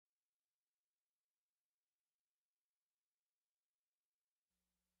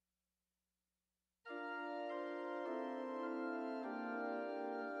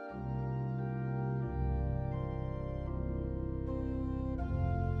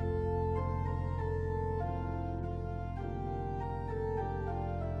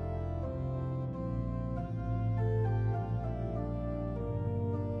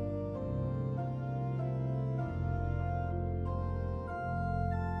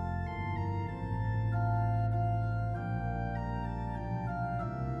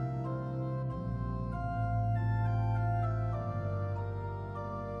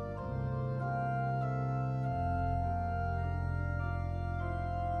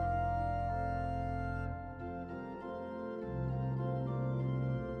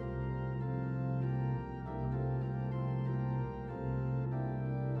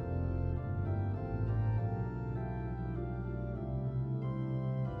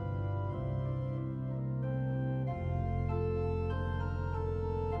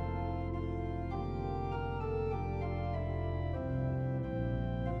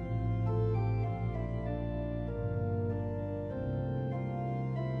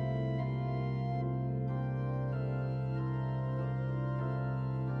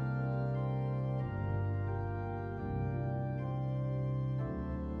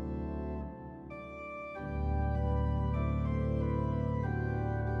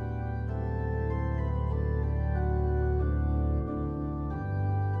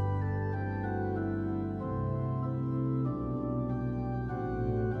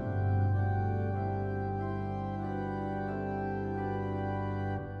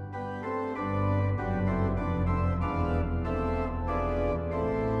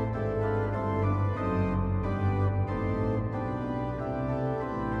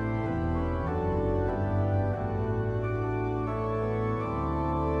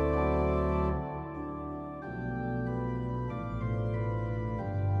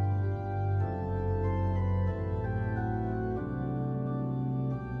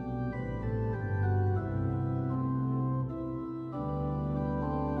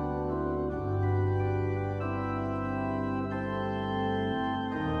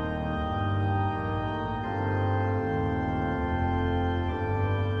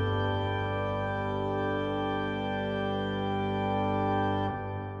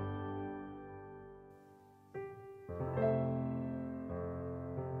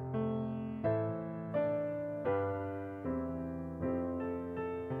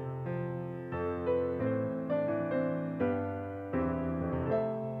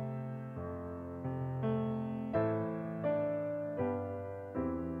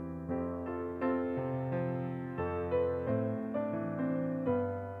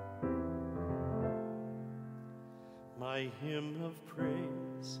hymn of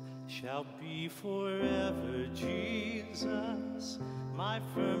praise shall be forever, Jesus, my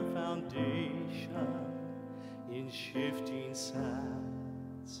firm foundation in shifting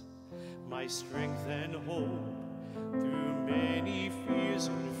sands, my strength and hope through many fears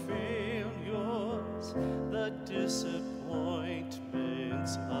and failures, the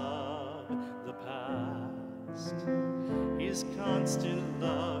disappointments of the past. His constant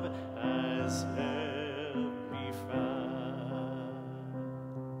love has held me fast.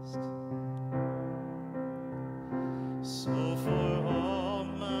 So for all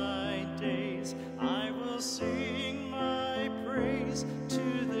my days I will sing my praise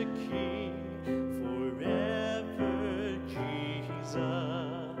to the King forever,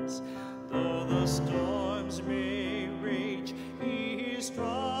 Jesus. Though the storms may rage, he is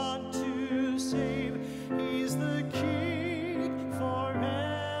strong to save. He's the King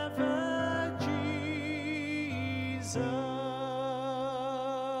forever, Jesus.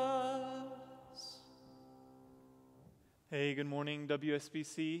 Hey, good morning,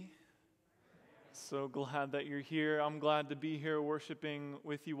 WSBC. So glad that you're here. I'm glad to be here worshiping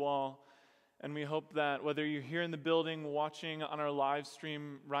with you all. And we hope that whether you're here in the building watching on our live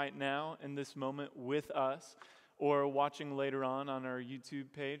stream right now in this moment with us, or watching later on our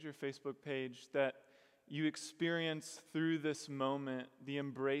YouTube page or Facebook page, that you experience through this moment the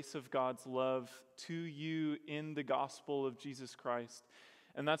embrace of God's love to you in the gospel of Jesus Christ.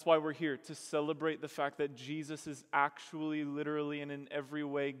 And that's why we're here, to celebrate the fact that Jesus is actually, literally, and in every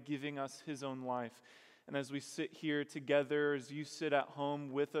way giving us his own life. And as we sit here together, as you sit at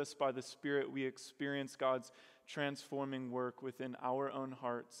home with us by the Spirit, we experience God's transforming work within our own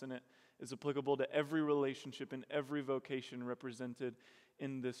hearts. And it is applicable to every relationship and every vocation represented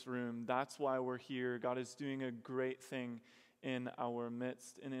in this room. That's why we're here. God is doing a great thing in our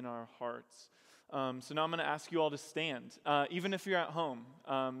midst and in our hearts. So now I'm going to ask you all to stand. Even if you're at home,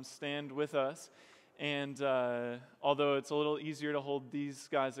 stand with us. And although it's a little easier to hold these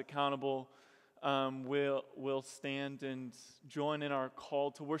guys accountable, we'll stand and join in our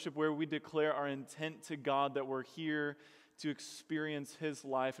call to worship, where we declare our intent to God that we're here to experience his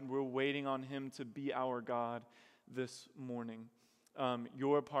life and we're waiting on him to be our God this morning.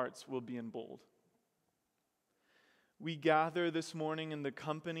 Your parts will be in bold. We gather this morning in the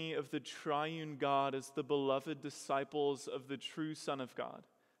company of the triune God as the beloved disciples of the true Son of God,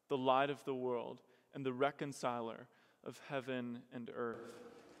 the light of the world, and the reconciler of heaven and earth.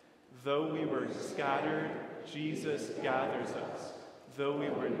 Though we were scattered, Jesus gathers us. Though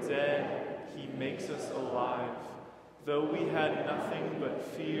we were dead, he makes us alive. Though we had nothing but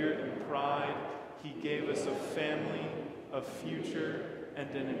fear and pride, he gave us a family, a future, and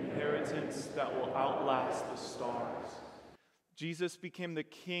an inheritance that will outlast the stars. Jesus became the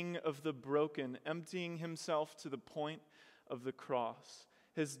King of the broken, emptying himself to the point of the cross.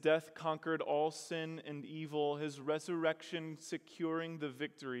 His death conquered all sin and evil, his resurrection securing the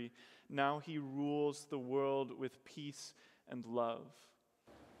victory. Now he rules the world with peace and love.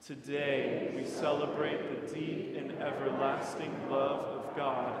 Today, we celebrate the deep and everlasting love of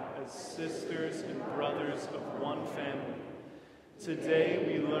God as sisters and brothers of one family. Today,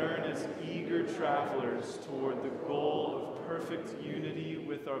 we learn as eager travelers toward the goal of perfect unity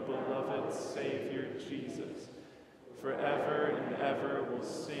with our beloved Savior, Jesus. Forever and ever we'll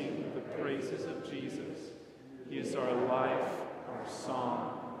sing the praises of Jesus. He is our life, our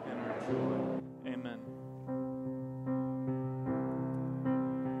song, and our joy. Amen.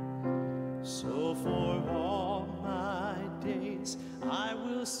 So for all my days I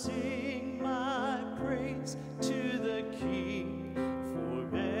will sing my praise to the King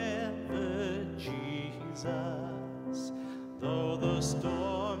forever, Jesus. Though the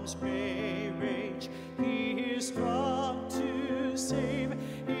storms may rage, he is strong to save.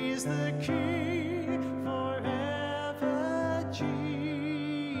 He's the King forever,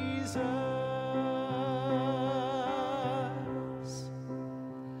 Jesus.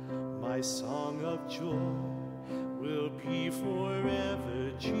 My song of joy will be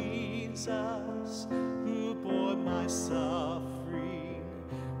forever, Jesus, who bore my suffering,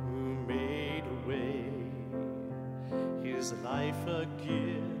 who made a way. His life a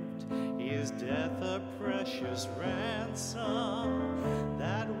gift, his death a precious ransom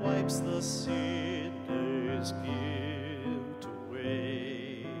that wipes the sinner's guilt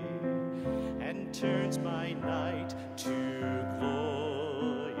away and turns my night to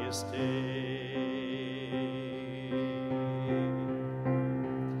glorious day.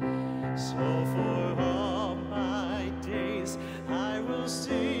 So for all my days I will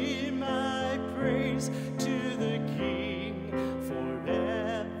sing my praise to the King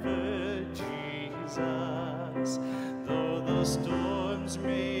forever, Jesus. Though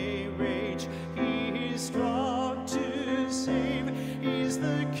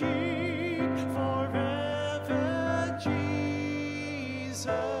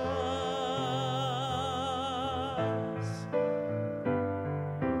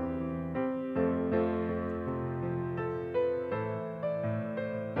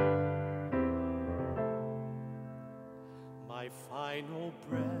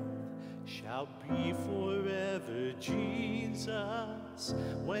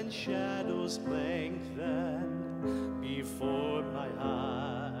when shadows lengthen before my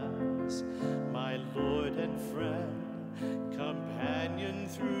eyes. My Lord and friend, companion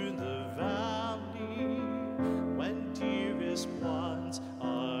through the valley, when dearest ones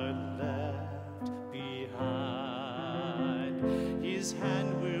are left behind, his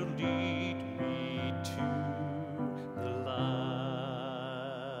hand will lead me to the light.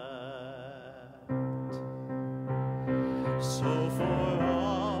 So for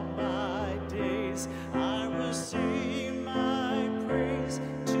all my days I will sing my praise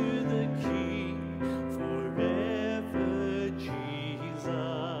to the King forever,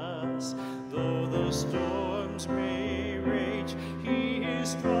 Jesus. Though the storms may rage, he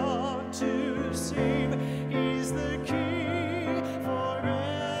is strong to save. He's the King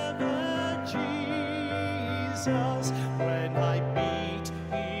forever, Jesus. When I meet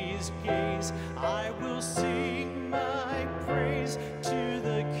his gaze, I will sing my praise to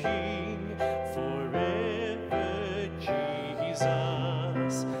the King forever,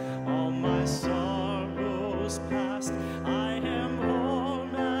 Jesus. All my sorrows past, I am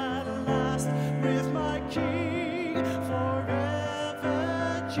home at last with my King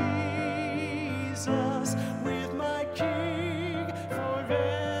forever, Jesus. With my King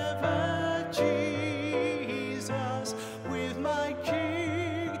forever, Jesus. With my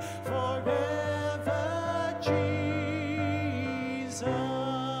King forever, Jesus.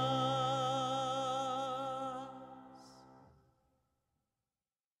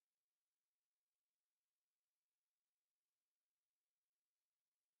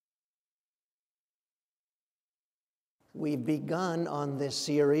 We've begun on this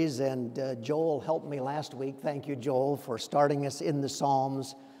series, and Joel helped me last week. Thank you, Joel, for starting us in the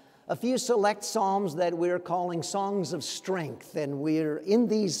Psalms. A few select Psalms that we're calling Songs of Strength, and we're in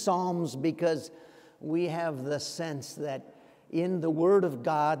these Psalms because we have the sense that in the Word of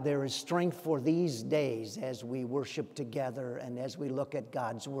God there is strength for these days as we worship together and as we look at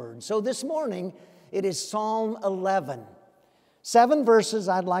God's Word. So this morning, it is Psalm 11. 7 verses,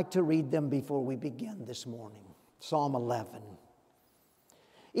 I'd like to read them before we begin this morning. Psalm 11.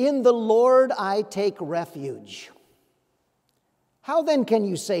 In the Lord I take refuge. How then can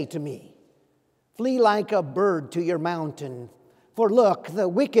you say to me, flee like a bird to your mountain? For look, the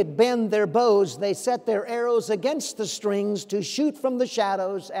wicked bend their bows, they set their arrows against the strings to shoot from the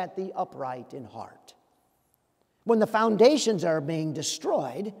shadows at the upright in heart. When the foundations are being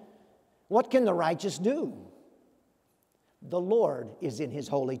destroyed, what can the righteous do? The Lord is in his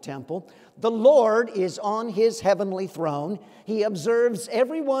holy temple. The Lord is on his heavenly throne. He observes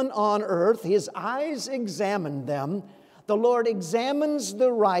everyone on earth. His eyes examine them. The Lord examines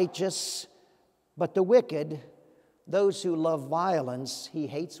the righteous, but the wicked, those who love violence, he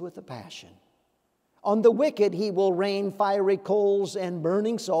hates with a passion. On the wicked he will rain fiery coals and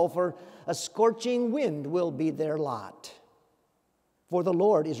burning sulfur. A scorching wind will be their lot. For the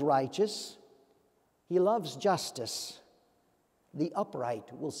Lord is righteous. He loves justice. The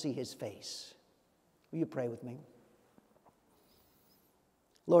upright will see his face. Will you pray with me?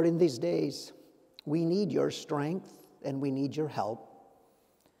 Lord, in these days, we need your strength and we need your help.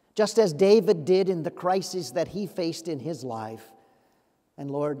 Just as David did in the crisis that he faced in his life. And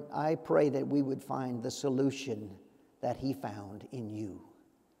Lord, I pray that we would find the solution that he found in you.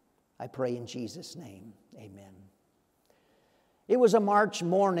 I pray in Jesus' name, amen. It was a March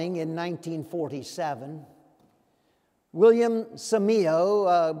morning in 1947. William Samio,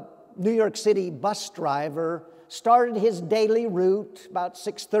 a New York City bus driver, started his daily route about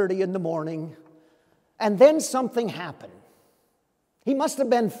 6:30 in the morning, and then something happened. He must have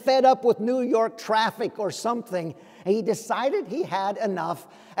been fed up with New York traffic or something. He decided he had enough,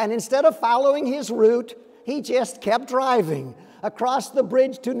 and instead of following his route, he just kept driving. Across the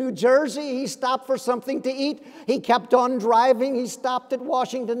bridge to New Jersey, he stopped for something to eat. He kept on driving. He stopped at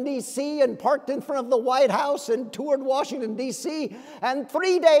Washington, D.C. and parked in front of the White House and toured Washington, D.C. And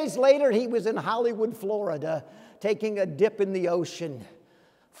 3 days later, he was in Hollywood, Florida, taking a dip in the ocean.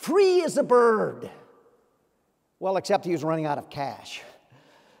 Free as a bird. Well, except he was running out of cash.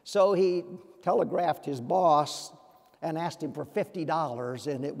 So he telegraphed his boss and asked him for $50,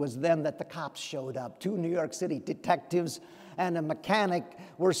 and it was then that the cops showed up. 2 New York City detectives and a mechanic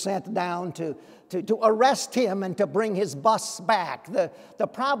were sent down to arrest him and to bring his bus back. The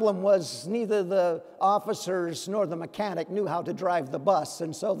problem was neither the officers nor the mechanic knew how to drive the bus,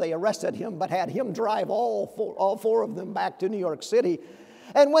 and so they arrested him but had him drive all four of them back to New York City.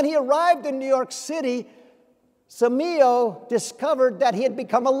 And when he arrived in New York City, Samio discovered that he had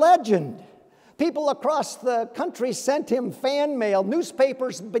become a legend. People across the country sent him fan mail.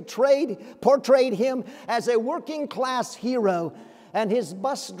 Newspapers portrayed him as a working-class hero. and his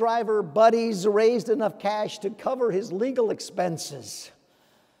bus driver buddies raised enough cash to cover his legal expenses.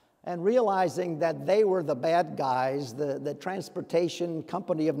 And realizing that they were the bad guys, the transportation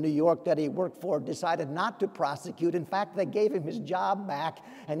company of New York that he worked for decided not to prosecute. In fact, they gave him his job back,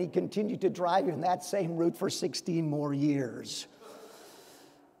 and he continued to drive in that same route for 16 more years.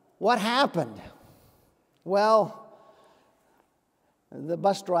 What happened? Well, the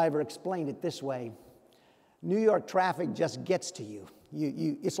bus driver explained it this way. New York traffic just gets to you.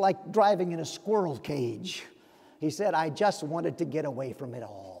 It's like driving in a squirrel cage. He said, I just wanted to get away from it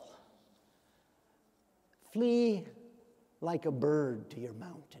all. Flee like a bird to your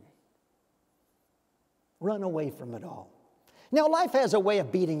mountain. Run away from it all. Now, life has a way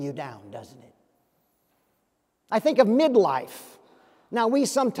of beating you down, doesn't it? I think of midlife. Now, we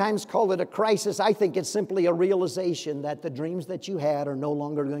sometimes call it a crisis. I think it's simply a realization that the dreams that you had are no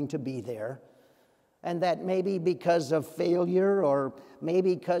longer going to be there. And that maybe because of failure, or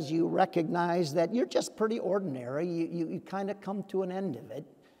maybe because you recognize that you're just pretty ordinary, you kind of come to an end of it.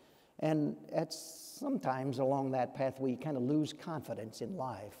 And sometimes along that path we kind of lose confidence in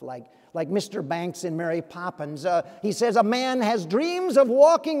life. Like Mr. Banks in Mary Poppins, he says, a man has dreams of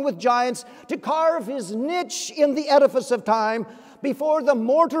walking with giants to carve his niche in the edifice of time. Before the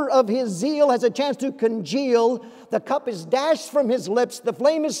mortar of his zeal has a chance to congeal, the cup is dashed from his lips, the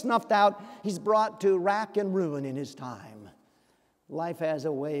flame is snuffed out, he's brought to rack and ruin in his time. Life has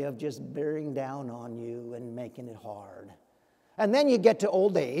a way of just bearing down on you and making it hard. And then you get to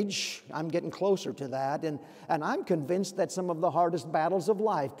old age. I'm getting closer to that. And I'm convinced that some of the hardest battles of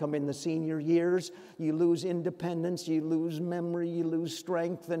life come in the senior years. You lose independence, you lose memory, you lose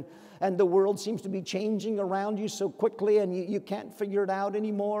strength. And the world seems to be changing around you so quickly, and you can't figure it out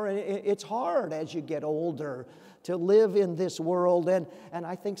anymore. It's hard as you get older to live in this world, and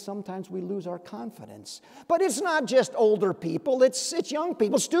I think sometimes we lose our confidence. But it's not just older people, it's young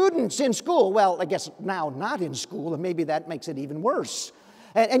people, students in school. Well, I guess now not in school, and maybe that makes it even worse.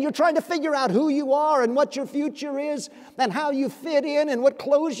 And you're trying to figure out who you are and what your future is and how you fit in and what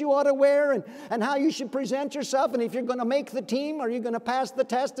clothes you ought to wear and how you should present yourself, and if you're going to make the team, are you going to pass the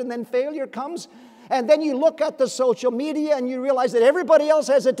test, and then failure comes. And then you look at the social media and you realize that everybody else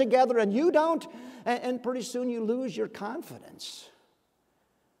has it together and you don't. And pretty soon you lose your confidence.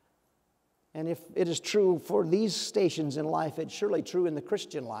 And if it is true for these stations in life, it's surely true in the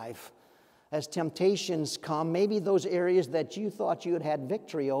Christian life. As temptations come, maybe those areas that you thought you had had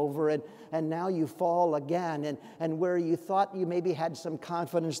victory over, and now you fall again, and where you thought you maybe had some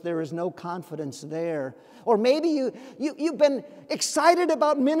confidence, there is no confidence there. Or maybe you've been excited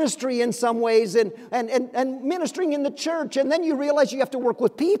about ministry in some ways and ministering in the church, and then you realize you have to work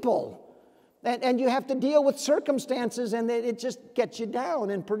with people. And you have to deal with circumstances, and it just gets you down,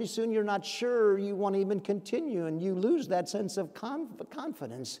 and pretty soon you're not sure you want to even continue, and you lose that sense of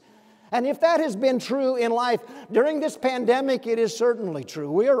confidence. And if that has been true in life during this pandemic, it is certainly true.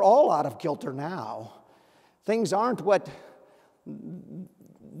 We are all out of kilter now. Things aren't what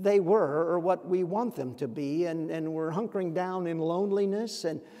they were or what we want them to be, and we're hunkering down in loneliness,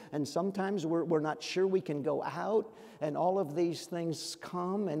 and sometimes we're not sure we can go out, and all of these things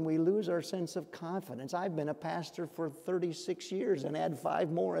come, and we lose our sense of confidence. I've been a pastor for 36 years and had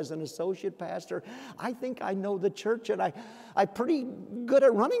 5 more as an associate pastor. I think I know the church, and I'm pretty good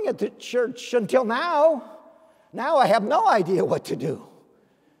at running at the church until now. Now I have no idea what to do.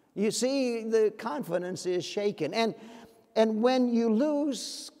 You see, the confidence is shaken. And when you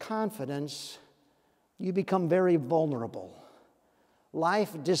lose confidence, you become very vulnerable.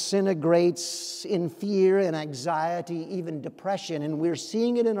 Life disintegrates in fear and anxiety, even depression, and we're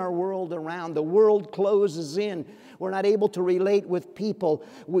seeing it in our world around. The world closes in. We're not able to relate with people.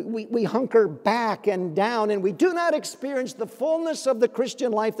 We hunker back and down, and we do not experience the fullness of the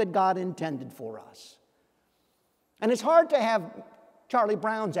Christian life that God intended for us. And it's hard to have Charlie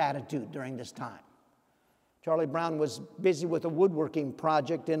Brown's attitude during this time. Charlie Brown was busy with a woodworking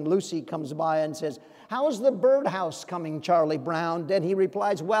project, and Lucy comes by and says, "How's the birdhouse coming, Charlie Brown?" And he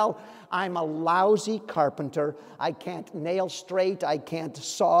replies, "Well, I'm a lousy carpenter. I can't nail straight, I can't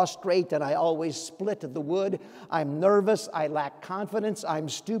saw straight, and I always split the wood. I'm nervous, I lack confidence, I'm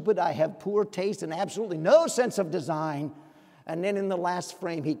stupid, I have poor taste, and absolutely no sense of design." And then in the last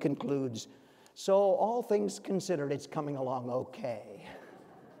frame he concludes, "So all things considered, it's coming along okay."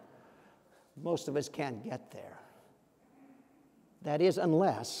 Most of us can't get there. That is,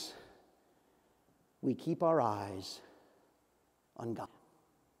 unless we keep our eyes on God.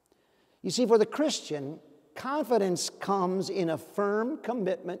 You see, for the Christian, confidence comes in a firm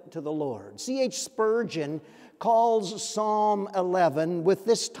commitment to the Lord. C.H. Spurgeon calls Psalm 11 with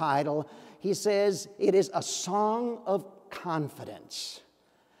this title. He says, it is a song of confidence.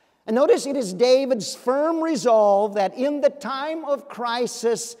 And notice it is David's firm resolve that in the time of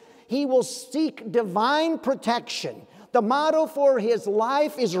crisis, he will seek divine protection. The motto for his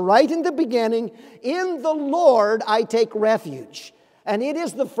life is right in the beginning, "In the Lord I take refuge." And it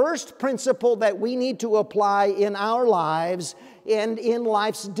is the first principle that we need to apply in our lives and in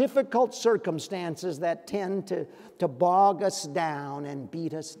life's difficult circumstances that tend to bog us down and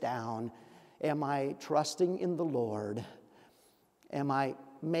beat us down. Am I trusting in the Lord? Am I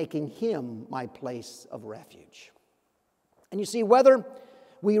making Him my place of refuge? And you see, whether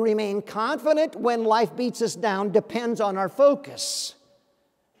we remain confident when life beats us down depends on our focus.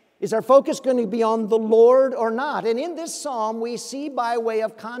 Is our focus going to be on the Lord or not? And in this psalm, we see by way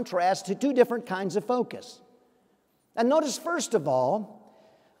of contrast to two different kinds of focus. And notice, first of all,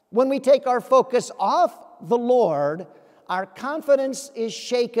 when we take our focus off the Lord, our confidence is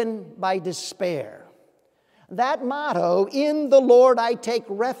shaken by despair. That motto, "In the Lord I take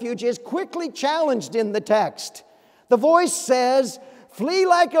refuge," is quickly challenged in the text. The voice says, "Flee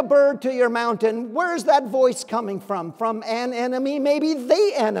like a bird to your mountain." Where's that voice coming from? From an enemy, maybe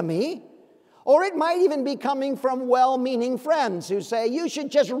the enemy. Or it might even be coming from well-meaning friends who say, you should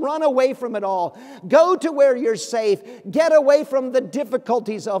just run away from it all. Go to where you're safe. Get away from the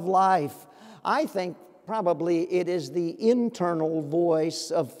difficulties of life. I think probably it is the internal voice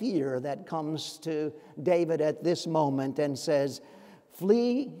of fear that comes to David at this moment and says,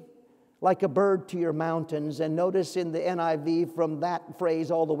 "Flee like a bird to your mountains." And notice in the NIV, from that phrase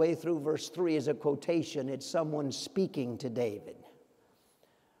all the way through verse 3 is a quotation. It's someone speaking to David.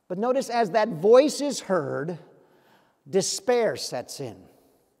 But notice as that voice is heard, despair sets in.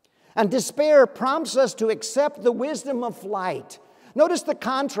 And despair prompts us to accept the wisdom of flight. Notice the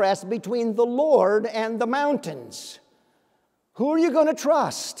contrast between the Lord and the mountains. Who are you going to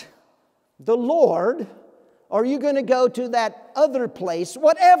trust? The Lord? Or are you going to go to that other place,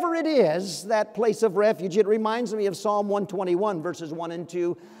 whatever it is, that place of refuge? It reminds me of Psalm 121, verses 1 and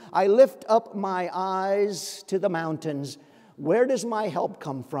 2. "I lift up my eyes to the mountains. Where does my help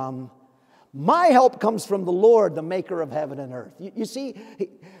come from? My help comes from the Lord, the maker of heaven and earth." You see,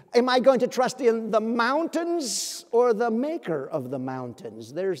 am I going to trust in the mountains or the maker of the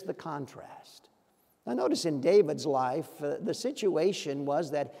mountains? There's the contrast. Now notice in David's life, the situation was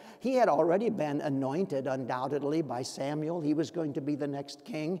that he had already been anointed undoubtedly by Samuel. He was going to be the next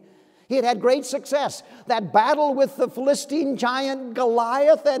king. He had had great success. That battle with the Philistine giant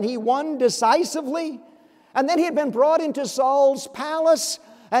Goliath, and he won decisively. And then he had been brought into Saul's palace,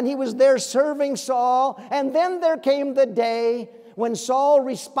 and he was there serving Saul. And then there came the day when Saul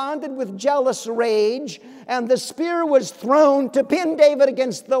responded with jealous rage, and the spear was thrown to pin David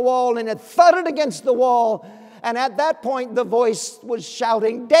against the wall, and it thudded against the wall. And at that point, the voice was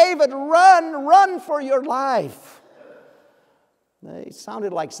shouting, "David, run, run for your life." It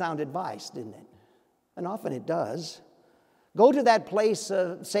sounded like sound advice, didn't it? And often it does. Go to that place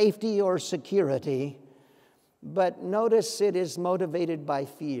of safety or security. But notice it is motivated by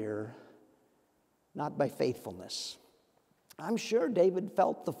fear, not by faithfulness. I'm sure David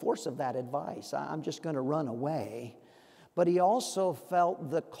felt the force of that advice. I'm just going to run away. But he also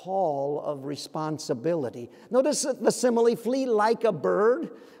felt the call of responsibility. Notice the simile, "flee like a bird."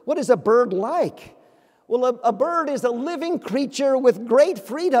 What is a bird like? Well, a bird is a living creature with great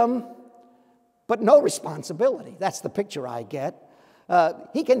freedom, but no responsibility. That's the picture I get.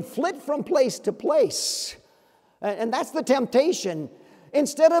 He can flit from place to place. And that's the temptation.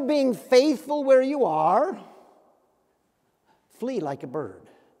 Instead of being faithful where you are, flee like a bird.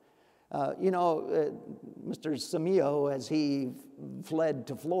 Mr. Samio, as he fled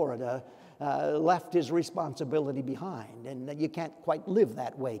to Florida, left his responsibility behind. And you can't quite live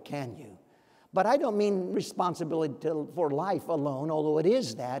that way, can you? But I don't mean responsibility for life alone, although it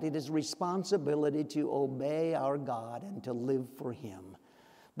is that. It is responsibility to obey our God and to live for Him.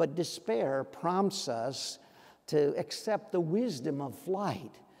 But despair prompts us to accept the wisdom of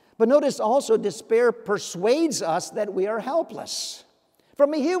flight. But notice also despair persuades us that we are helpless.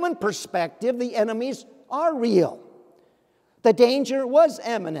 From a human perspective, the enemies are real. The danger was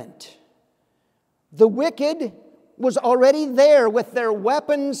imminent. The wicked was already there with their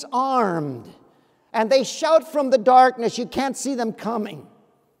weapons armed. And they shout from the darkness, you can't see them coming.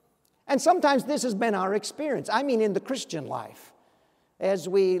 And sometimes this has been our experience. I mean in the Christian life. As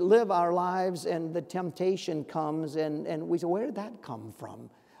we live our lives and the temptation comes and we say, where did that come from?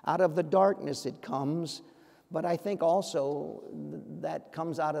 Out of the darkness it comes, but I think also that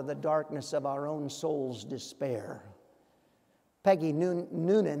comes out of the darkness of our own soul's despair. Peggy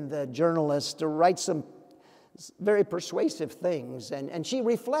Noonan, the journalist, writes some very persuasive things. And she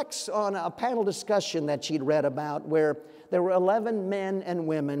reflects on a panel discussion that she'd read about where there were 11 men and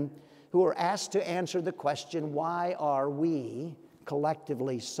women who were asked to answer the question, why are we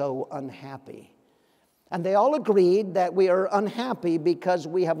collectively so unhappy? And they all agreed that we are unhappy because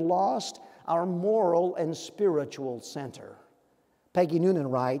we have lost our moral and spiritual center. Peggy Noonan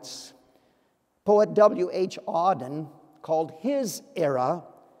writes, poet W.H. Auden called his era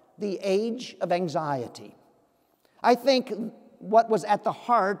the age of anxiety. I think what was at the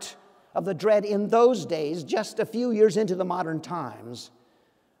heart of the dread in those days, just a few years into the modern times,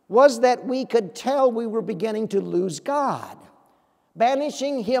 was that we could tell we were beginning to lose God.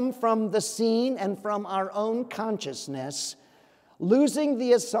 Banishing Him from the scene and from our own consciousness, losing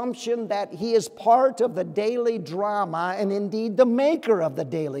the assumption that He is part of the daily drama and indeed the maker of the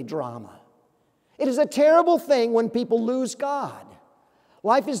daily drama. It is a terrible thing when people lose God.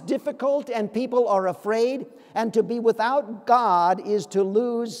 Life is difficult and people are afraid, and to be without God is to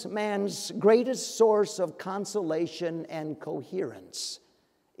lose man's greatest source of consolation and coherence.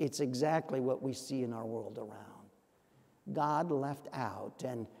 It's exactly what we see in our world around. God left out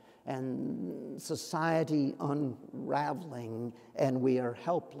and society unraveling, and we are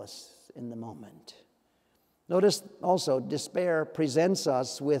helpless in the moment. Notice also, despair presents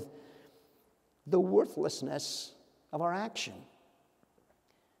us with the worthlessness of our action.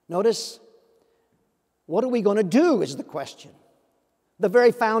 Notice, what are we going to do is the question. The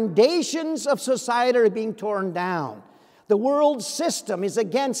very foundations of society are being torn down. The world system is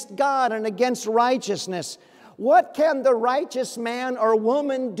against God and against righteousness. What can the righteous man or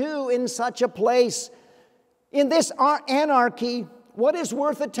woman do in such a place? In this anarchy, what is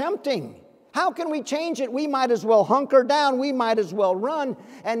worth attempting? How can we change it? We might as well hunker down. We might as well run.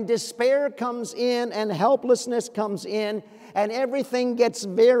 And despair comes in and helplessness comes in. And everything gets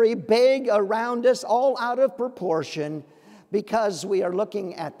very big around us, all out of proportion, because we are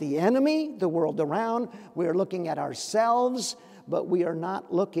looking at the enemy, the world around. We are looking at ourselves, but we are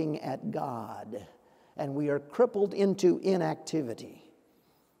not looking at God. And we are crippled into inactivity.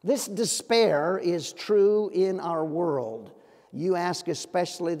 This despair is true in our world. You ask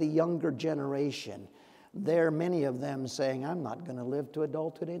especially the younger generation. There are many of them saying, I'm not going to live to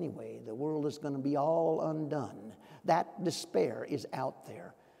adulthood anyway. The world is going to be all undone. That despair is out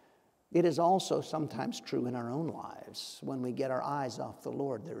there. It is also sometimes true in our own lives. When we get our eyes off the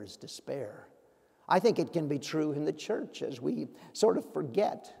Lord, there is despair. I think it can be true in the church as we sort of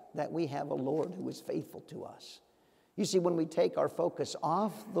forget that we have a Lord who is faithful to us. You see, when we take our focus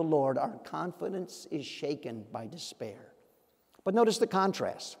off the Lord, our confidence is shaken by despair. But notice the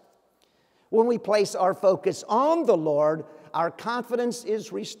contrast. When we place our focus on the Lord, our confidence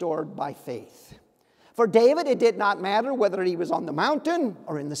is restored by faith. For David, it did not matter whether he was on the mountain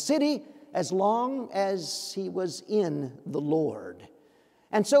or in the city, as long as he was in the Lord.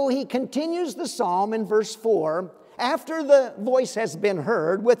 And so he continues the psalm in verse 4, after the voice has been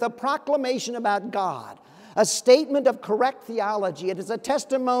heard, with a proclamation about God, a statement of correct theology. It is a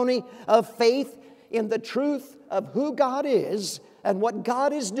testimony of faith in the truth of who God is and what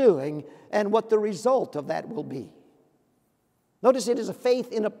God is doing and what the result of that will be. Notice it is a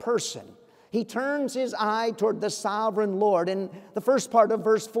faith in a person. He turns his eye toward the sovereign Lord. In the first part of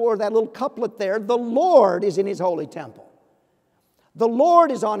verse 4, that little couplet there, the Lord is in His holy temple. The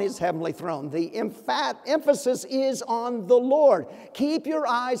Lord is on His heavenly throne. The emphasis is on the Lord. Keep your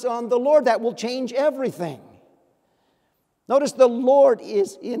eyes on the Lord. That will change everything. Notice the Lord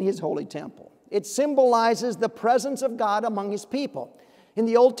is in His holy temple. It symbolizes the presence of God among His people. In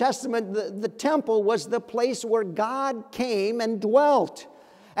the Old Testament, the temple was the place where God came and dwelt.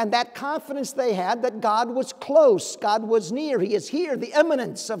 And that confidence they had that God was close, God was near. He is here, the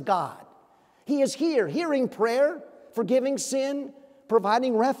immanence of God. He is here, hearing prayer, forgiving sin,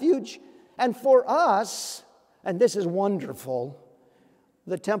 providing refuge. And for us, and this is wonderful,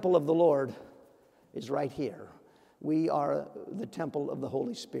 the temple of the Lord is right here. We are the temple of the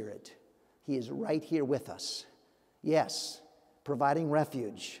Holy Spirit. He is right here with us. Yes, providing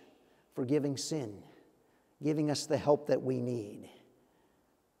refuge, forgiving sin, giving us the help that we need.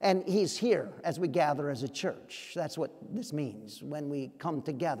 And He's here as we gather as a church. That's what this means. When we come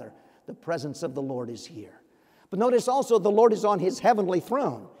together, the presence of the Lord is here. But notice also the Lord is on His heavenly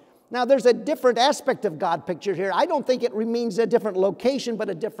throne. Now there's a different aspect of God pictured here. I don't think it means a different location,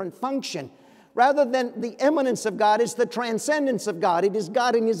 but a different function. Rather than the immanence of God, it's the transcendence of God. It is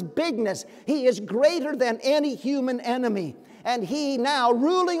God in His bigness. He is greater than any human enemy. And He now,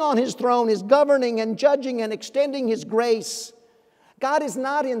 ruling on His throne, is governing and judging and extending His grace. God is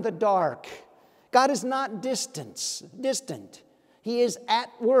not in the dark. God is not distant. He is at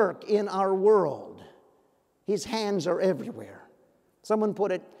work in our world. His hands are everywhere. Someone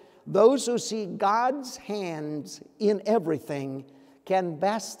put it, those who see God's hands in everything can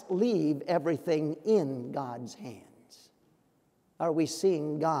best leave everything in God's hands. Are we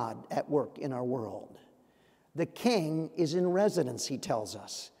seeing God at work in our world? The king is in residence, he tells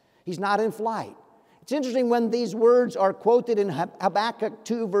us. He's not in flight. It's interesting when these words are quoted in Habakkuk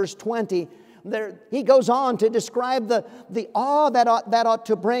 2, verse 20. He goes on to describe the awe that ought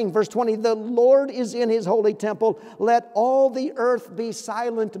to bring. Verse 20, the Lord is in His holy temple. Let all the earth be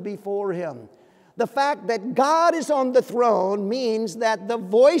silent before Him. The fact that God is on the throne means that the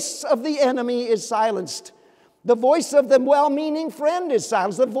voice of the enemy is silenced. The voice of the well-meaning friend is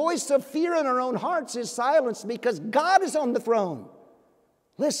silenced. The voice of fear in our own hearts is silenced because God is on the throne.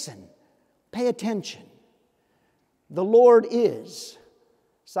 Listen, pay attention. The Lord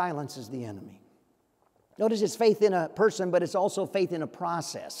silences the enemy. Notice it's faith in a person, but it's also faith in a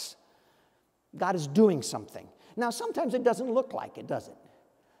process. God is doing something. Now, sometimes it doesn't look like it, does it?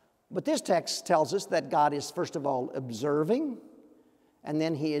 But this text tells us that God is, first of all, observing, and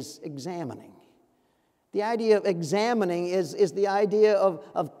then He is examining. The idea of examining is the idea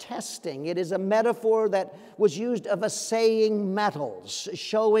of testing. It is a metaphor that was used of assaying metals,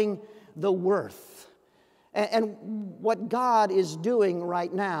 showing the worth. And what God is doing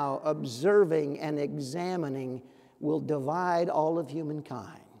right now, observing and examining, will divide all of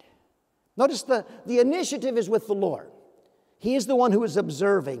humankind. Notice the initiative is with the Lord. He is the one who is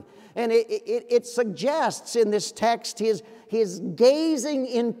observing. And it suggests in this text his gazing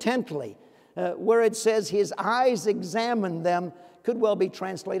intently. Where it says his eyes examine them, could well be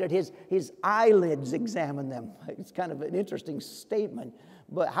translated his eyelids examine them. It's kind of an interesting statement.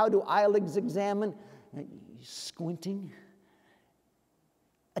 But how do eyelids examine? Squinting,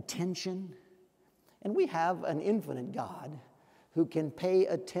 attention. And we have an infinite God who can pay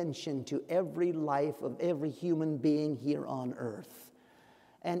attention to every life of every human being here on earth.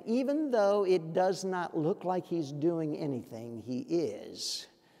 And even though it does not look like He's doing anything, He is.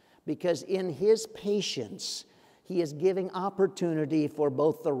 Because in His patience, He is giving opportunity for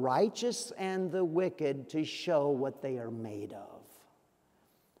both the righteous and the wicked to show what they are made of.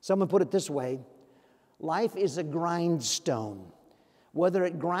 Someone put it this way, life is a grindstone. Whether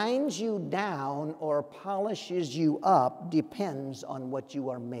it grinds you down or polishes you up depends on what you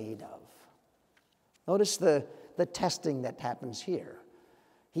are made of. Notice the testing that happens here.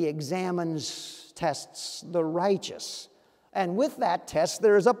 He examines, tests the righteous. And with that test,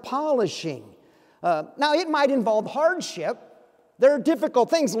 there is a polishing. Now, it might involve hardship. There are difficult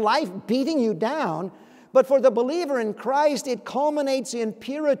things, life beating you down. But for the believer in Christ, it culminates in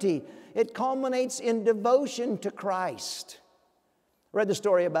purity. It culminates in devotion to Christ. I read the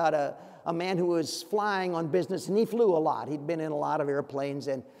story about a man who was flying on business, and he flew a lot. He'd been in a lot of airplanes,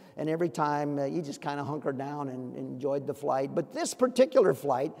 and every time he just kind of hunkered down and enjoyed the flight. But this particular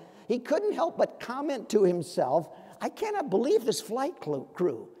flight, he couldn't help but comment to himself, I cannot believe this flight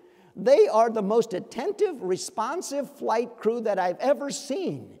crew. They are the most attentive, responsive flight crew that I've ever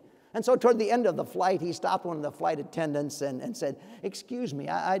seen. And so toward the end of the flight, he stopped one of the flight attendants and said, excuse me,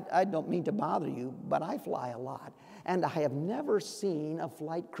 I don't mean to bother you, but I fly a lot. And I have never seen a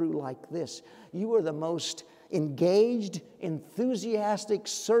flight crew like this. You are the most engaged, enthusiastic,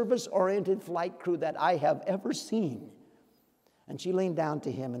 service-oriented flight crew that I have ever seen. And she leaned down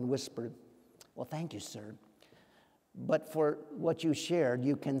to him and whispered, well, thank you, sir. But for what you shared,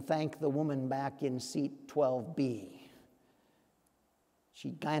 you can thank the woman back in seat 12B.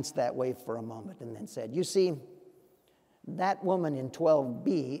 She glanced that way for a moment and then said, you see, that woman in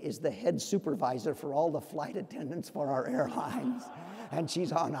 12B is the head supervisor for all the flight attendants for our airlines, and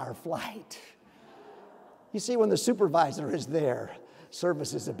she's on our flight. You see, when the supervisor is there,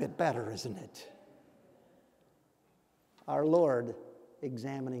 service is a bit better, isn't it? Our Lord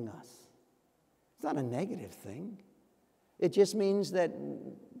examining us. It's not a negative thing. It just means that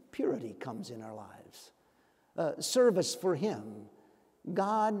purity comes in our lives. Service for Him.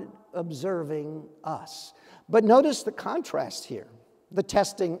 God observing us. But notice the contrast here. The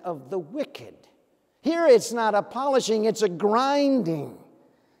testing of the wicked. Here it's not a polishing, it's a grinding.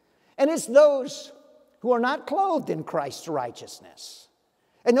 And it's those who are not clothed in Christ's righteousness.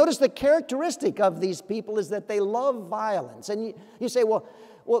 And notice the characteristic of these people is that they love violence. And you say, well,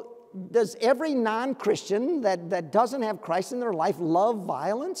 does every non-Christian that doesn't have Christ in their life love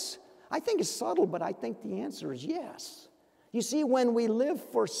violence? I think it's subtle, but I think the answer is yes. You see, when we live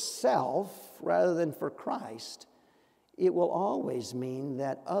for self rather than for Christ, it will always mean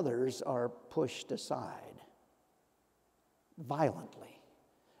that others are pushed aside violently.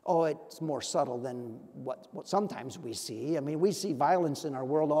 Oh, it's more subtle than what sometimes we see. I mean, we see violence in our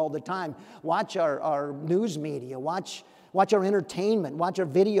world all the time. Watch our news media, watch our entertainment, watch our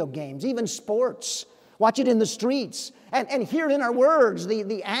video games, even sports. Watch it in the streets and hear it in our words,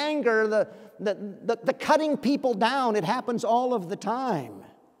 the anger, the cutting people down. It happens all of the time.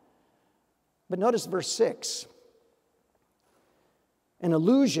 But notice verse 6, an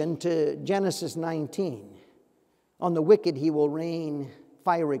allusion to Genesis 19. On the wicked he will rain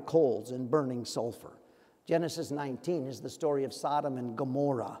fiery coals and burning sulfur. Genesis 19 is the story of Sodom and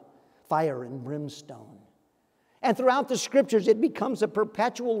Gomorrah, fire and brimstone. And throughout the Scriptures, it becomes a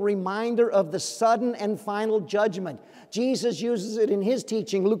perpetual reminder of the sudden and final judgment. Jesus uses it in his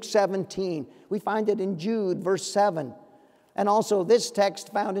teaching, Luke 17. We find it in Jude, verse 7. And also this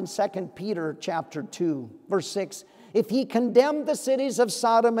text found in 2 Peter chapter 2, verse 6. If he condemned the cities of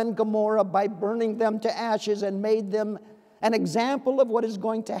Sodom and Gomorrah by burning them to ashes and made them an example of what is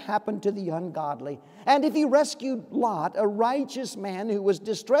going to happen to the ungodly. And if he rescued Lot, a righteous man who was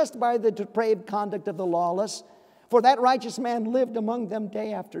distressed by the depraved conduct of the lawless, for that righteous man lived among them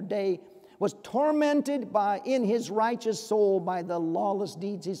day after day, was tormented in his righteous soul by the lawless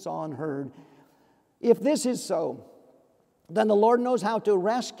deeds he saw and heard. If this is so, then the Lord knows how to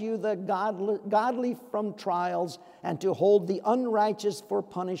rescue the godly from trials and to hold the unrighteous for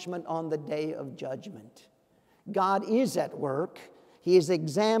punishment on the day of judgment. God is at work. He is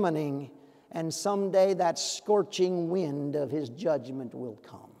examining, and someday that scorching wind of his judgment will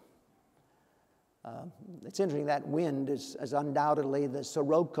come. It's interesting, that wind is undoubtedly the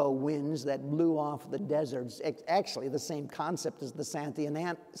Sirocco winds that blew off the deserts. It's actually the same concept as the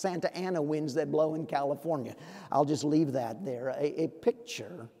Santa Ana winds that blow in California. I'll just leave that there. A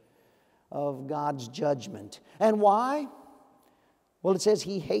picture of God's judgment. And why? Well, it says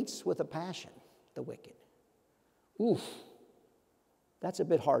he hates with a passion the wicked. Oof, that's a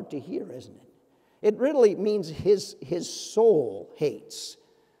bit hard to hear, isn't it? It really means his soul hates.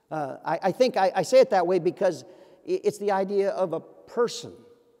 I think I say it that way because it's the idea of a person.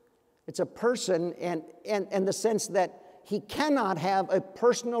 It's a person and the sense that he cannot have a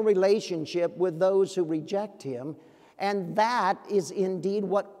personal relationship with those who reject him. And that is indeed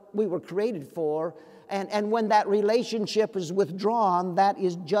what we were created for. And when that relationship is withdrawn, that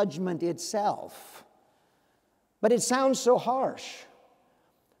is judgment itself. But it sounds so harsh.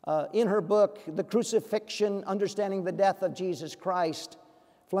 In her book, The Crucifixion, Understanding the Death of Jesus Christ,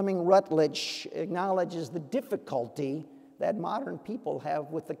 Fleming Rutledge acknowledges the difficulty that modern people have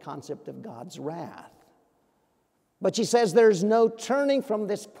with the concept of God's wrath. But she says there's no turning from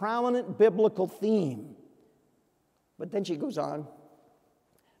this prominent biblical theme. But then she goes on,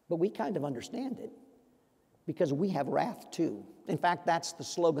 but we kind of understand it because we have wrath too. In fact, that's the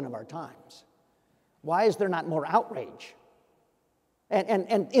slogan of our times. Why is there not more outrage?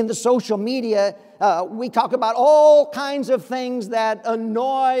 And in the social media, we talk about all kinds of things that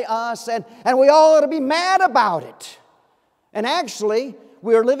annoy us, and we all ought to be mad about it. And actually,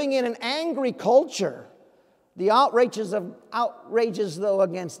 we are living in an angry culture. The outrages, though,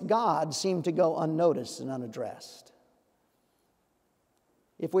 against God seem to go unnoticed and unaddressed.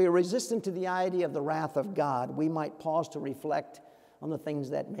 If we are resistant to the idea of the wrath of God, we might pause to reflect on the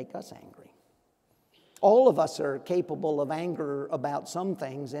things that make us angry. All of us are capable of anger about some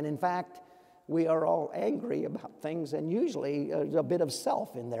things, and in fact, we are all angry about things, and usually there's a bit of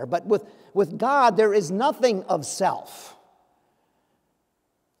self in there. But with God, there is nothing of self.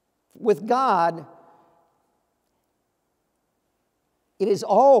 With God, it is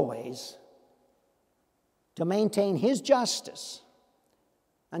always to maintain his justice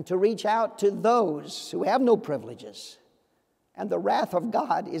and to reach out to those who have no privileges. And the wrath of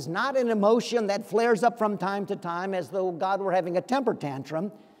God is not an emotion that flares up from time to time as though God were having a temper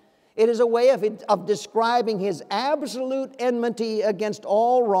tantrum. It is a way of describing his absolute enmity against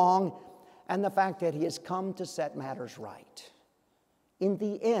all wrong and the fact that he has come to set matters right. In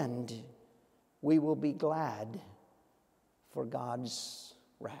the end, we will be glad for God's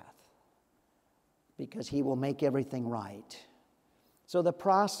wrath because he will make everything right. So the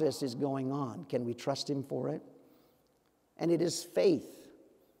process is going on. Can we trust him for it? And it is faith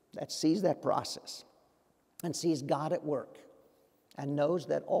that sees that process and sees God at work and knows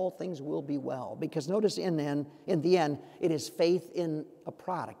that all things will be well. Because notice in the end, it is faith in a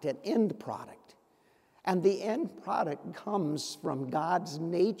product, an end product. And the end product comes from God's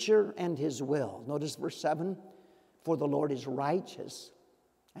nature and his will. Notice verse 7, for the Lord is righteous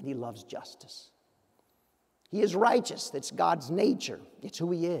and he loves justice. He is righteous. That's God's nature. It's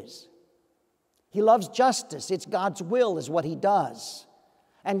who he is. He loves justice. It's God's will is what he does.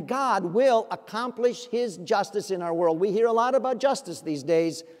 And God will accomplish His justice in our world. We hear a lot about justice these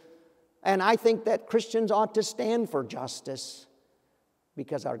days, and I think that Christians ought to stand for justice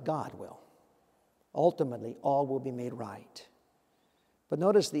because our God will. Ultimately, all will be made right. But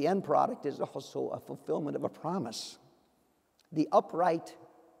notice the end product is also a fulfillment of a promise. The upright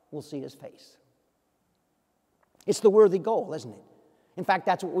will see His face. It's the worthy goal, isn't it? In fact,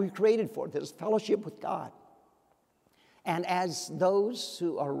 that's what we were created for, this fellowship with God. And as those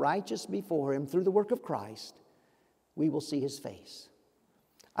who are righteous before Him through the work of Christ, we will see His face.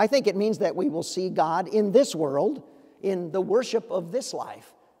 I think it means that we will see God in this world, in the worship of this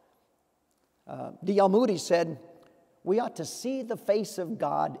life. D.L. Moody said, we ought to see the face of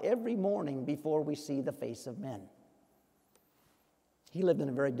God every morning before we see the face of men. He lived in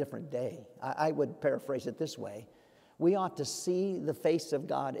a very different day. I would paraphrase it this way. We ought to see the face of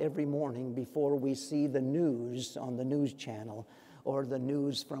God every morning before we see the news on the news channel or the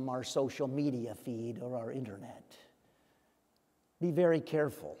news from our social media feed or our internet. Be very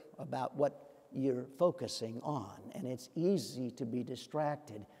careful about what you're focusing on, and it's easy to be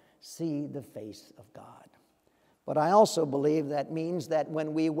distracted. See the face of God. But I also believe that means that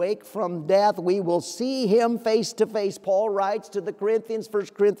when we wake from death, we will see Him face to face. Paul writes to the Corinthians,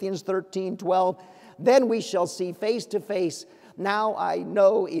 1 Corinthians 13:12, then we shall see face to face. Now I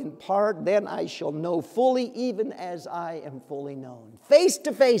know in part, then I shall know fully, even as I am fully known. Face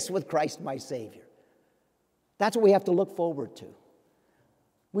to face with Christ my Savior. That's what we have to look forward to.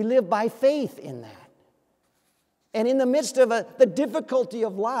 We live by faith in that. And in the midst of the difficulty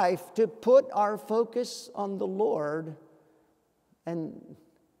of life, to put our focus on the Lord and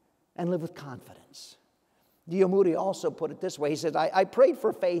live with confidence. D.L. Moody also put it this way. He says, I prayed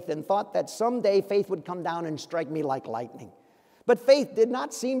for faith and thought that someday faith would come down and strike me like lightning. But faith did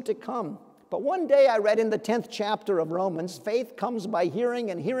not seem to come. But one day I read in the 10th chapter of Romans, faith comes by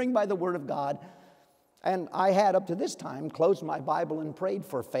hearing and hearing by the Word of God. And I had up to this time closed my Bible and prayed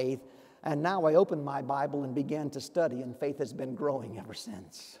for faith. And now I opened my Bible and began to study, and faith has been growing ever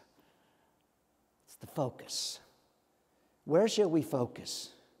since. It's the focus. Where shall we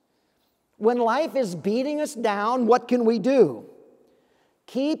focus? When life is beating us down, what can we do?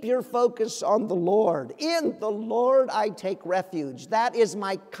 Keep your focus on the Lord. In the Lord I take refuge. That is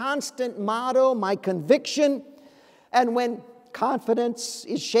my constant motto, my conviction. And when confidence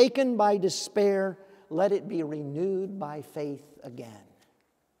is shaken by despair, let it be renewed by faith again.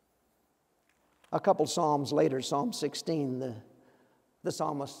 A couple Psalms later, Psalm 16, the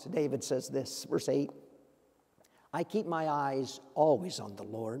psalmist David says this, verse 8, I keep my eyes always on the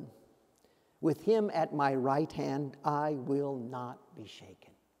Lord. With Him at my right hand, I will not be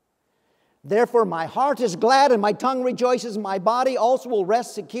shaken. Therefore my heart is glad and my tongue rejoices. My body also will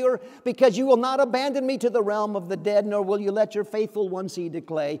rest secure, because you will not abandon me to the realm of the dead, nor will you let your faithful one see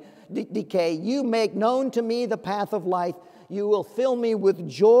decay. You make known to me the path of life. You will fill me with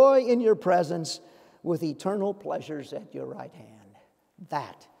joy in your presence, with eternal pleasures at your right hand.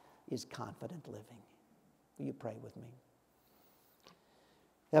 That is confident living. Will you pray with me?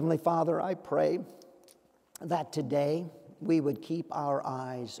 Heavenly Father, I pray that today we would keep our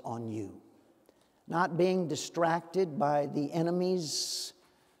eyes on you, not being distracted by the enemy's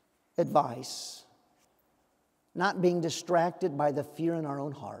advice, not being distracted by the fear in our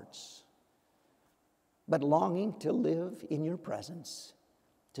own hearts, but longing to live in your presence,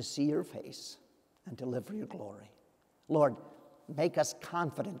 to see your face, and to live for your glory. Lord, make us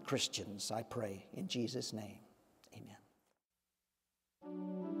confident Christians, I pray, in Jesus' name. Amen.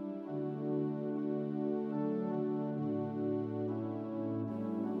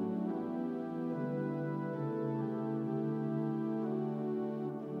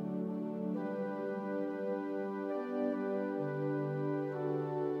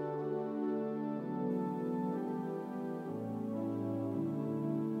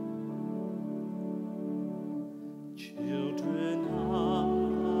 Children of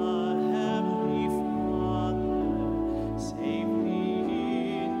the Heavenly Father,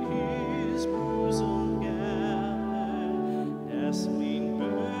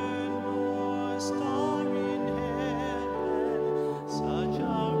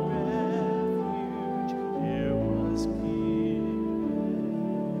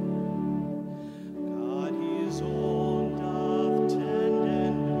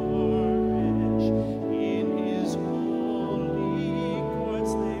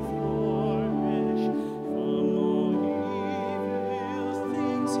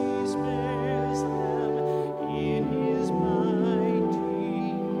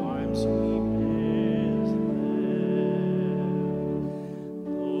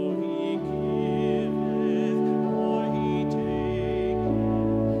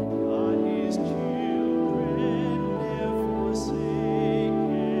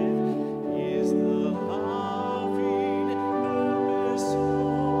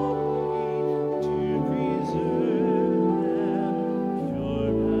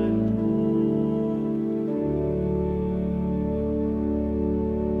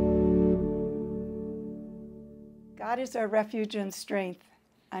 God is our refuge and strength,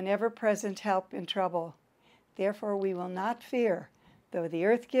 an ever-present help in trouble. Therefore we will not fear, though the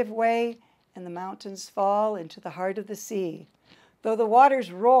earth give way and the mountains fall into the heart of the sea, though the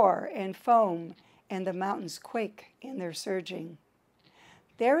waters roar and foam and the mountains quake in their surging.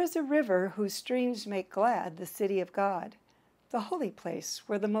 There is a river whose streams make glad the city of God, the holy place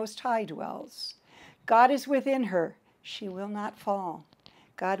where the Most High dwells. God is within her, she will not fall.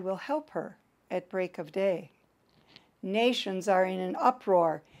 God will help her at break of day. Nations are in an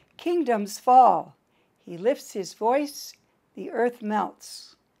uproar, kingdoms fall. He lifts his voice, the earth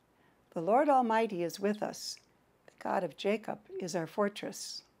melts. The Lord Almighty is with us. The God of Jacob is our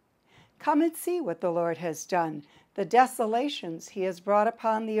fortress. Come and see what the Lord has done, the desolations he has brought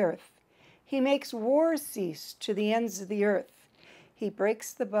upon the earth. He makes war cease to the ends of the earth. He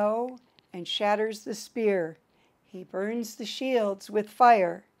breaks the bow and shatters the spear. He burns the shields with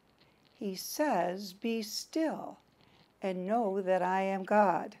fire. He says, "Be still and know that I am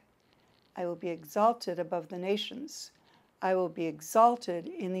God. I will be exalted above the nations. I will be exalted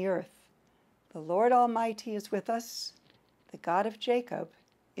in the earth. The Lord Almighty is with us. The God of Jacob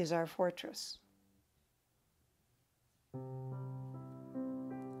is our fortress."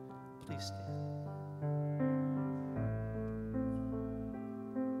 Please stand.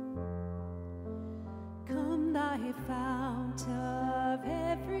 Come, thy fount of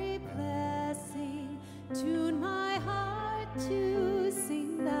every blessing, tune my heart to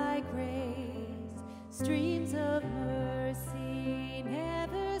sing thy grace. Streams of mercy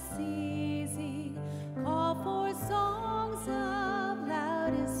never ceasing, call for songs of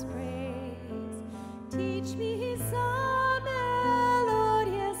loudest praise. Teach me some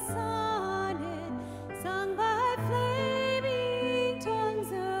melodious sonnet, sung by flaming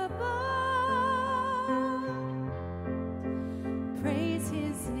tongues above. Praise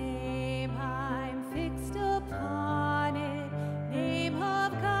his name, I'm fixed upon it, name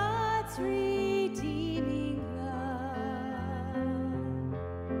of God's redeeming love.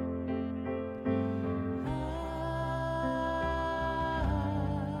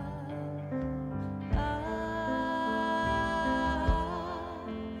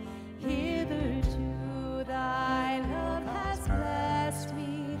 Hitherto thy love has blessed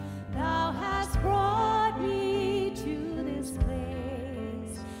me, thou hast brought me to this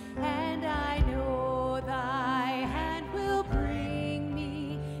place, and I know thy hand will bring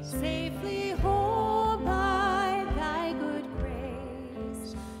me safely home by thy good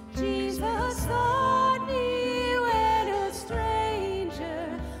grace. Jesus sought me when a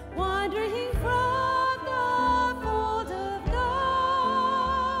stranger, wandering from the fold of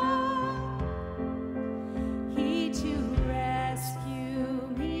God. He to rescue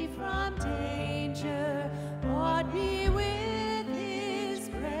me from danger, bought me with his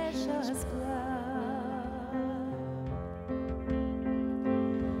precious blood.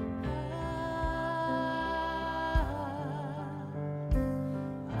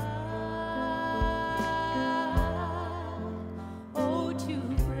 Oh, to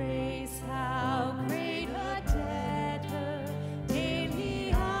grace, how great a debtor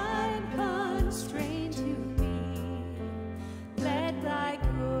daily I'm constrained to be. Let thy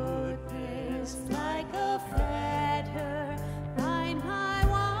goodness, like a fetter, bind my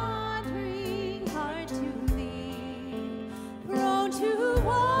wandering heart to thee. Prone to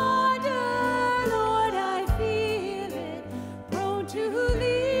wander, Lord, I feel it, prone to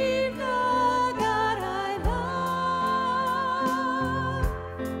leave the God I love.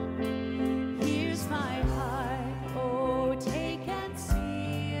 Here's my heart, oh, take and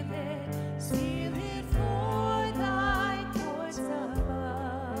seal it for thy courts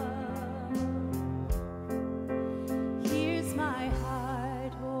above. Here's my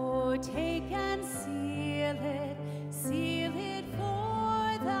heart, oh, take and seal it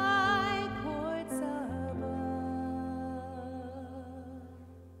for thy courts above.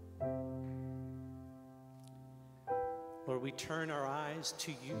 Lord, we turn our eyes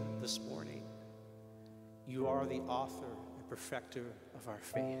to you this morning. You are the author and perfecter of our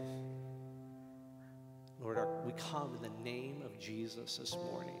faith. Lord, we come in the name of Jesus this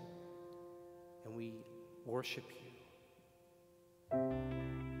morning, and we worship you.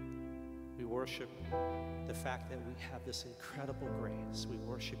 We worship the fact that we have this incredible grace. We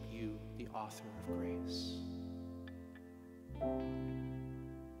worship you, the author of grace.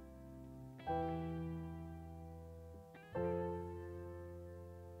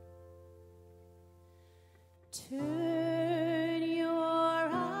 Turn your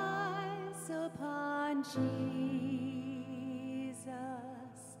eyes upon Jesus.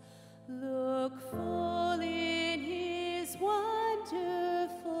 Look full in his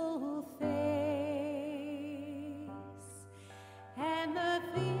wonderful face.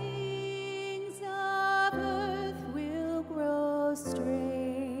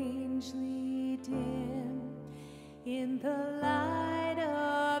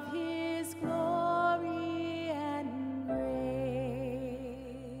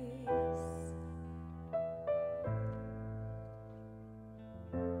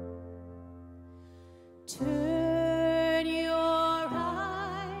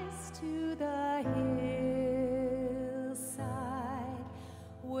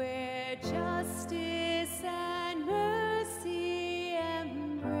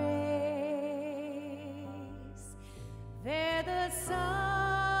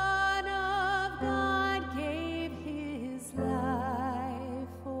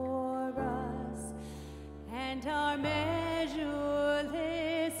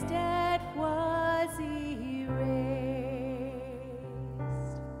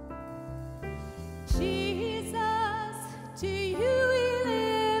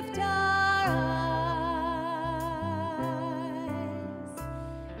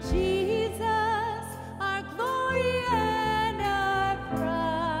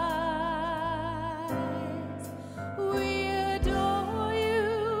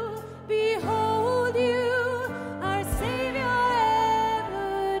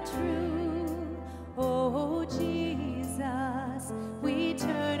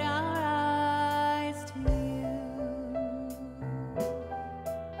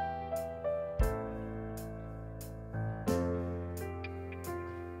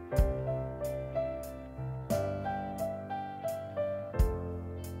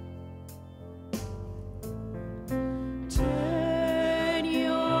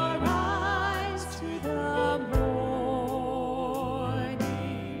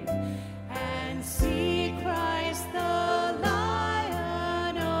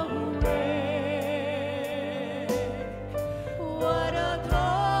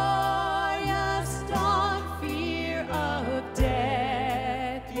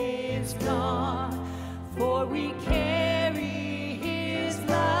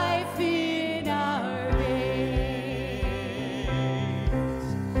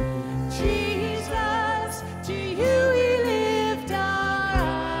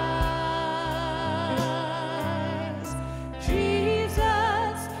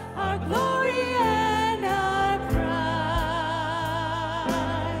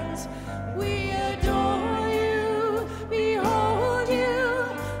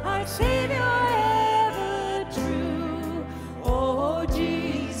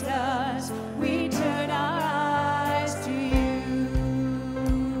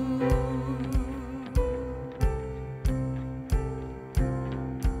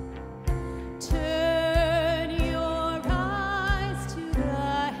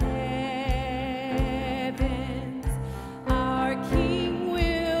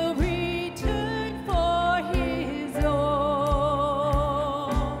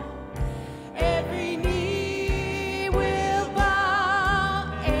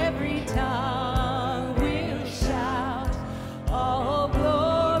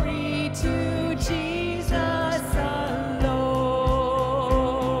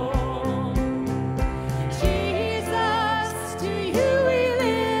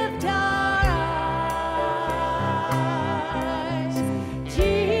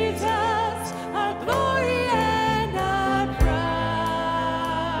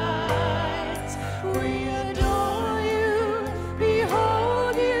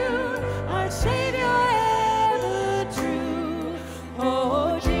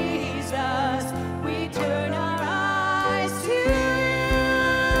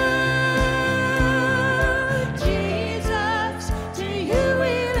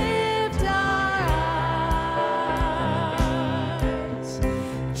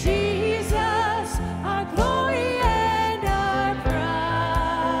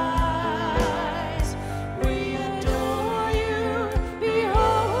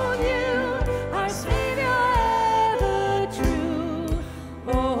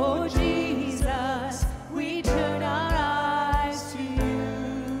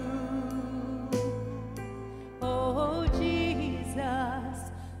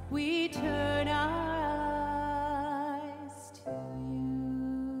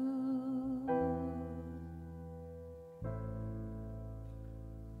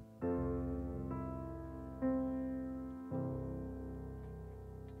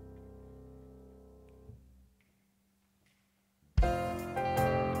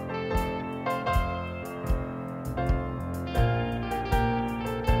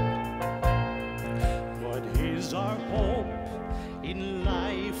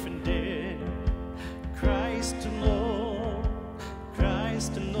 life and death. Christ alone,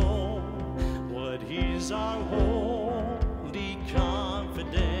 Christ alone. What is our holy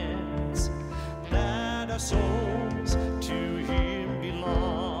confidence? That our souls to Him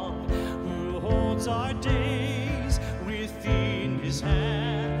belong, who holds our days within His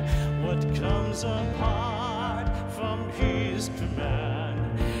hand. What comes apart from His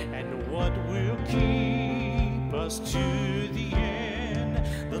command, and what will keep us to the end?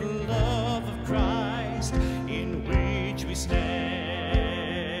 The love of Christ in which we stand.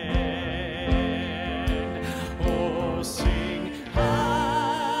 Oh, sing hallelujah,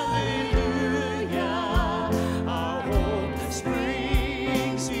 our hope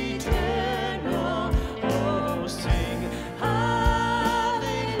springs eternal. Oh, sing hallelujah,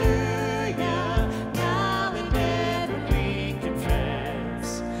 now and ever we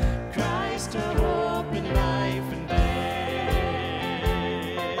confess Christ our hope in life and death.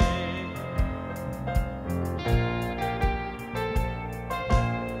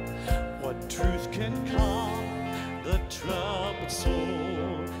 What truth can calm the troubled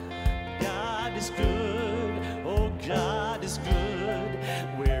soul? God is good, oh God is good.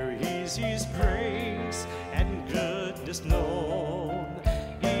 Where is His grace and goodness known?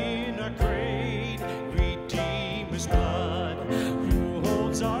 In our great Redeemer's blood, who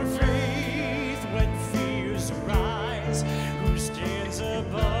holds our faith when fears arise, who stands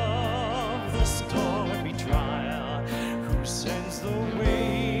above the stormy trial, who sends the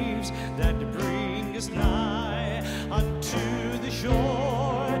waves that bring us nigh unto the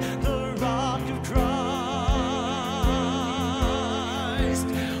shore, the rock of Christ.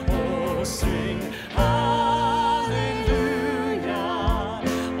 Oh, sing hallelujah,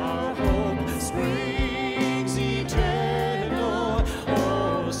 our hope springs eternal.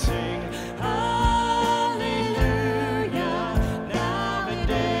 Oh, sing hallelujah, now and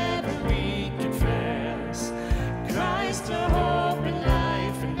ever we confess Christ our hope in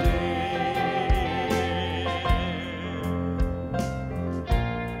life and death.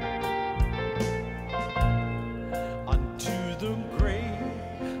 Unto the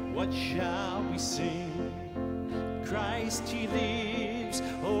grave, what shall we sing? Christ He lives,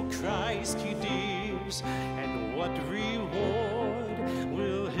 oh Christ He lives, and what reward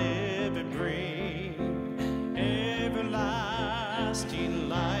will heaven bring? Everlasting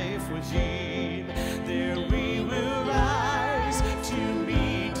life with Him, there we will rise to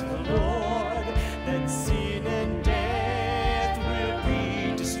meet the Lord, that sin and death will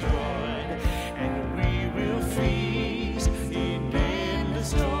be destroyed, and we will feast in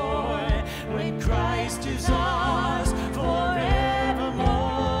endless joy when Christ is ours forevermore.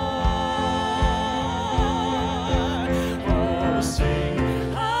 Oh, sing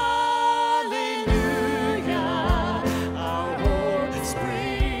hallelujah, our hope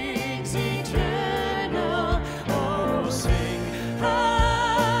springs eternal. Oh, sing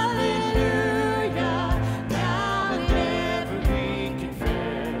hallelujah, now and ever we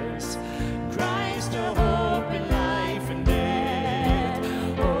confess Christ our hope in life and death.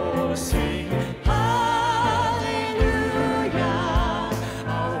 Oh, sing hallelujah,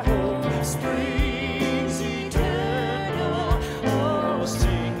 our hope springs eternal. Oh,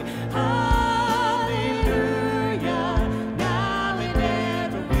 sing hallelujah, now and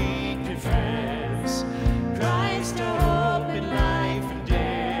ever we confess Christ our hope in life and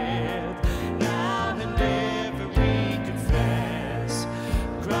death. Now and ever we confess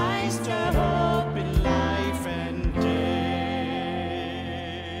Christ our hope in life and death.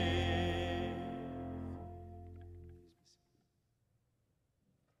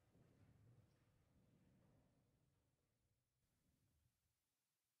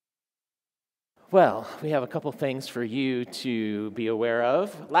 Well, we have a couple things for you to be aware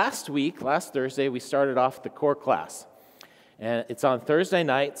of. Last Thursday, we started off the core class. And it's on Thursday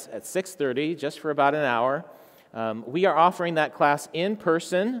nights at 6:30, just for about an hour. We are offering that class in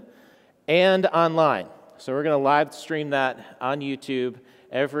person and online. So we're going to live stream that on YouTube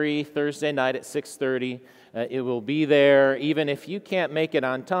every Thursday night at 6:30. It will be there. Even if you can't make it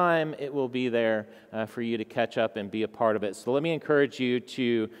on time, it will be there for you to catch up and be a part of it. So let me encourage you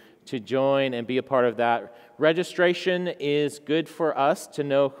to join and be a part of that. Registration is good for us to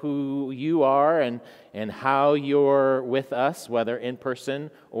know who you are and how you're with us, whether in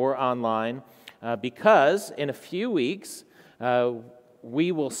person or online, because in a few weeks,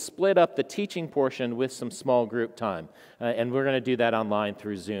 we will split up the teaching portion with some small group time. And we're going to do that online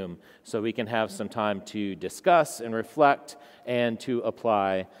through Zoom, so we can have some time to discuss and reflect and to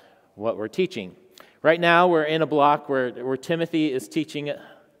apply what we're teaching. Right now, we're in a block where Timothy is teaching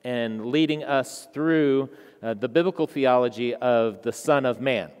and leading us through the biblical theology of the Son of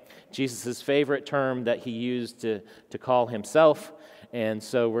Man, Jesus' favorite term that he used to call himself. And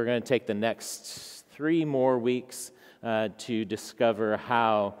so we're going to take the next 3 more weeks to discover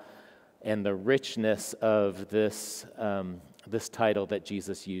how and the richness of this title that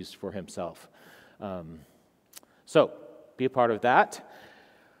Jesus used for himself. So be a part of that.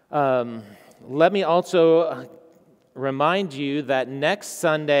 Let me also remind you that next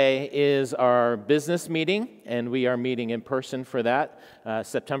Sunday is our business meeting, and we are meeting in person for that,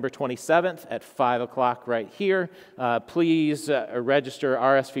 September 27th at 5 o'clock right here. Please register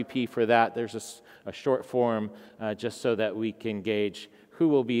RSVP for that. There's a short form just so that we can gauge who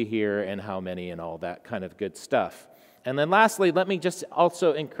will be here and how many and all that kind of good stuff. And then lastly, let me just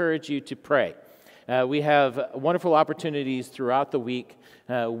also encourage you to pray. We have wonderful opportunities throughout the week.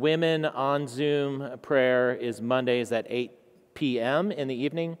 Women on Zoom prayer is Mondays at 8 p.m. in the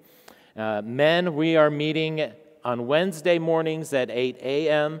evening. Men, we are meeting on Wednesday mornings at 8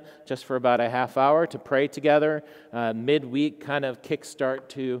 a.m. just for about a half hour to pray together. Midweek kind of kickstart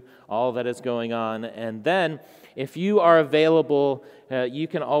to all that is going on. And then if you are available, you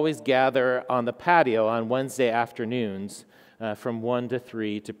can always gather on the patio on Wednesday afternoons from 1 to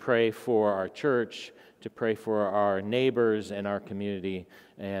 3 to pray for our church, to pray for our neighbors and our community.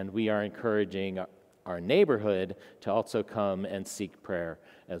 And we are encouraging our neighborhood to also come and seek prayer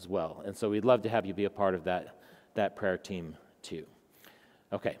as well. And so we'd love to have you be a part of that prayer team too.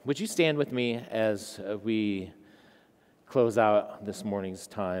 Okay, would you stand with me as we close out this morning's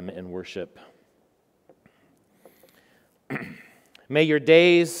time in worship? May your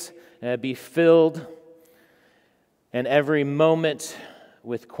days be filled and every moment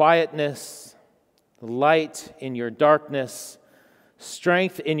with quietness, light in your darkness,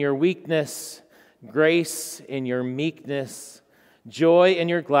 strength in your weakness, grace in your meekness, joy in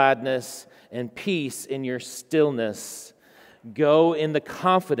your gladness, and peace in your stillness. Go in the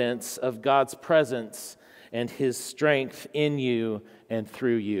confidence of God's presence and His strength in you and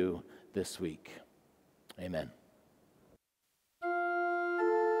through you this week. Amen.